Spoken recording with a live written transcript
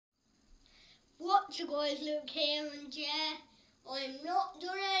What's up guys, Luke here, and yeah, I'm not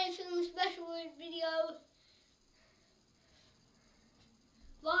doing anything special with this video,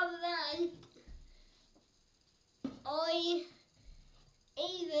 rather than I'm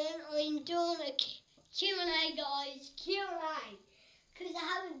doing a Q&A guys, Q&A, because I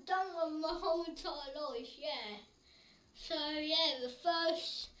haven't done one my whole entire life, yeah. So yeah, the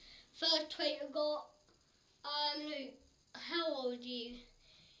first tweet I got, Luke, how old are you?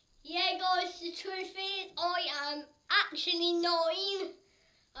 Yeah guys, the truth is I am actually 9.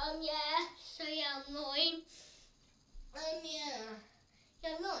 Yeah, so yeah, I'm 9. Yeah,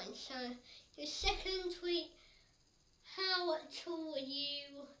 9. So the second tweet, how tall are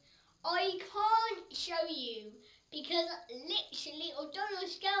you? I can't show you because literally I've done a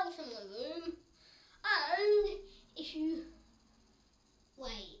scale in my room, and if you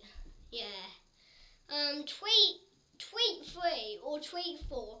wait, yeah, tweet 3 or tweet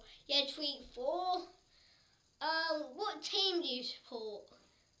 4. Yeah, tweet 4. What team do you support?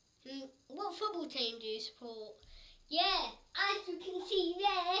 What football team do you support? Yeah, as you can see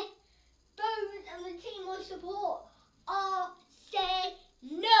there, both of the team I support are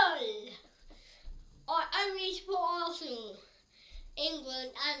Arsenal. I only support Arsenal,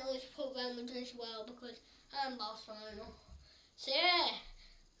 England, and I support Real Madrid as well because I'm Barcelona. So yeah,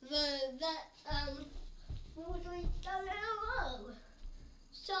 that's 4 drinks down in a row.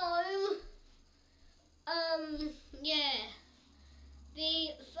 So, yeah.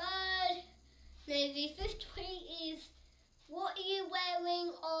 The fifth tweet is, what are you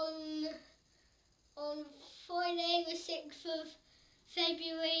wearing on Friday the 6th of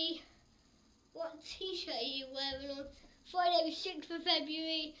February? What t-shirt are you wearing on Friday the 6th of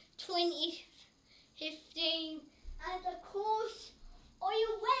February 2015? And of course, are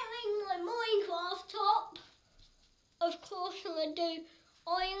you wearing my Minecraft top? Of course I'm going to do.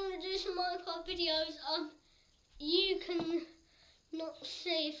 I'm going to do some Minecraft videos. You can not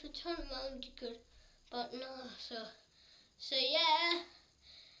see if I turn it around good, but no. So yeah,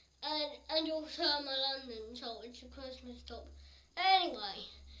 and also my London top, it's a Christmas top. Anyway,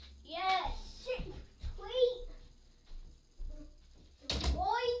 yeah, 6th tweet.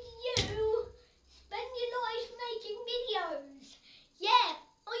 Why do you spend your life making videos? Yeah,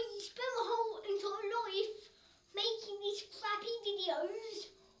 I spend my whole entire life making these crappy videos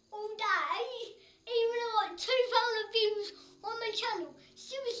all day, even though like 2,000 views on my channel.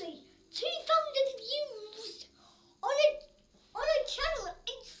 Seriously, 2,000 views on a channel,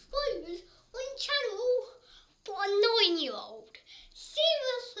 subscribers on a channel for a 9-year-old.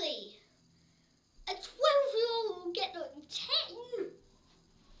 Seriously, a 12-year-old will get like 10,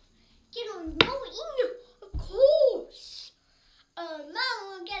 get on 9, of course. Man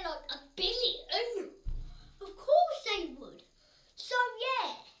will get like 1 billion. Of course they would. So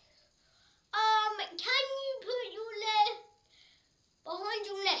yeah. Can you put your leg behind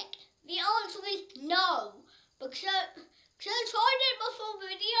your neck? The answer is no. Because I tried it before the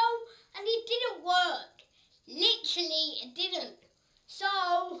video and it didn't work. Literally it didn't. So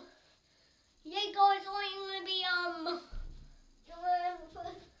yeah guys, I'm gonna be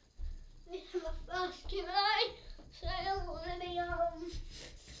this is my first Q&A. So I'm gonna be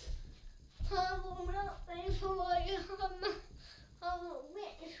warming up before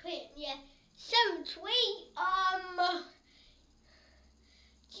yeah. 7th tweet,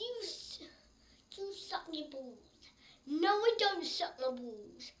 do you suck your balls? No, I don't suck my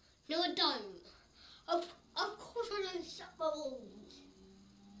balls. No, I don't. Of course I don't suck my balls.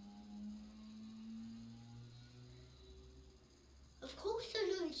 Of course I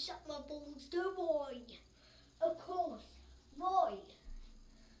don't suck my balls, do I? Of course. Why?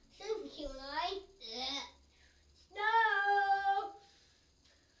 Thank you, yeah. No!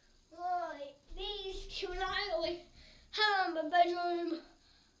 Right, these Q&A I have in my bedroom.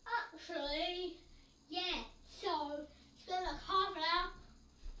 Actually, yeah, so spent like half an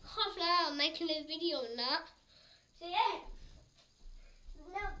hour making a video on that. So yeah.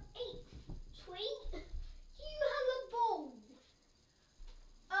 Now 8th tweet, do you have a ball?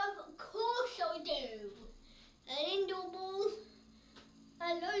 Of course I do. An indoor ball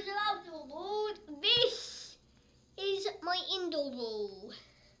and loads of outdoor balls. This is my indoor ball.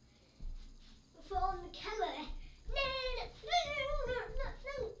 From the camera. No.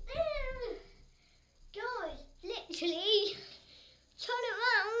 Guys, literally, turn it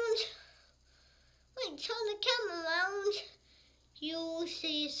round. Wait, turn the camera round. You'll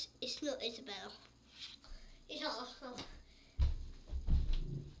see it's not Isabel. It's Arsenal.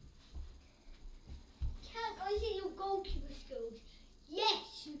 Can I see your goalkeeper skills?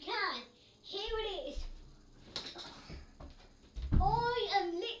 Yes, you can. Here it is. I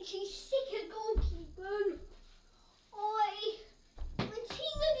am literally sick of goalkeeping.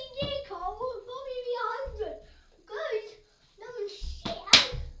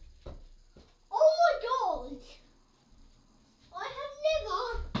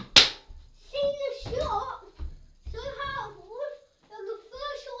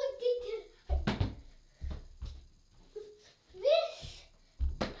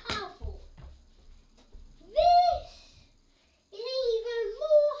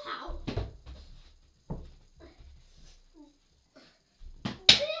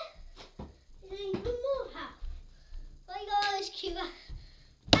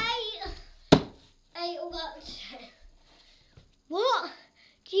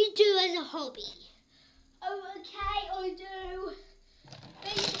 as a hobby. Oh, okay, I do.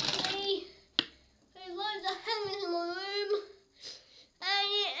 Basically, there's loads of hangers in my room,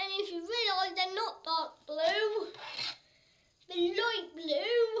 and if you realise they're not dark blue, they're light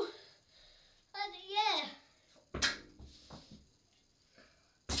blue, and yeah.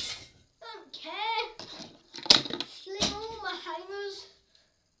 Don't care. Sling all my hangers.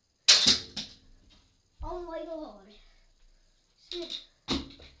 Oh my god.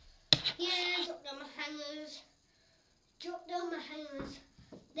 Yeah, drop down my hangers. Drop down my hangers.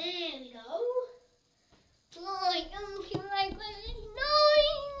 There we go. Right, like question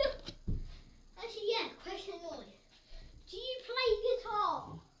 9. Actually, yeah, question 9. Do you play guitar?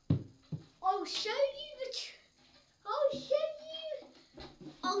 I'll show you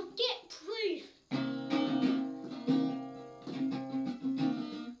I'll get proof.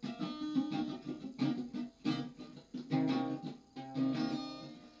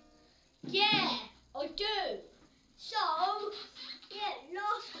 Yeah, I do. So, yeah,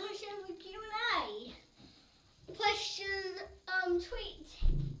 last question with Q&A. Question 10.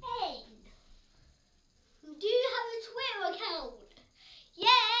 Do you have a Twitter account?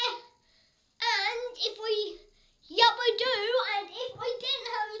 Yeah. And yep, I do. And if I didn't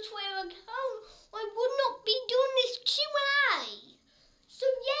have a Twitter account, I would not be doing this Q&A. So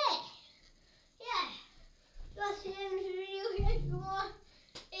yeah. That's the end of the video.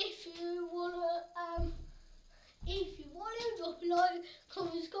 If you wanna drop a like,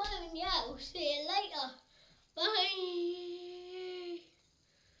 comment, subscribe, and yeah, I'll see you later. Bye.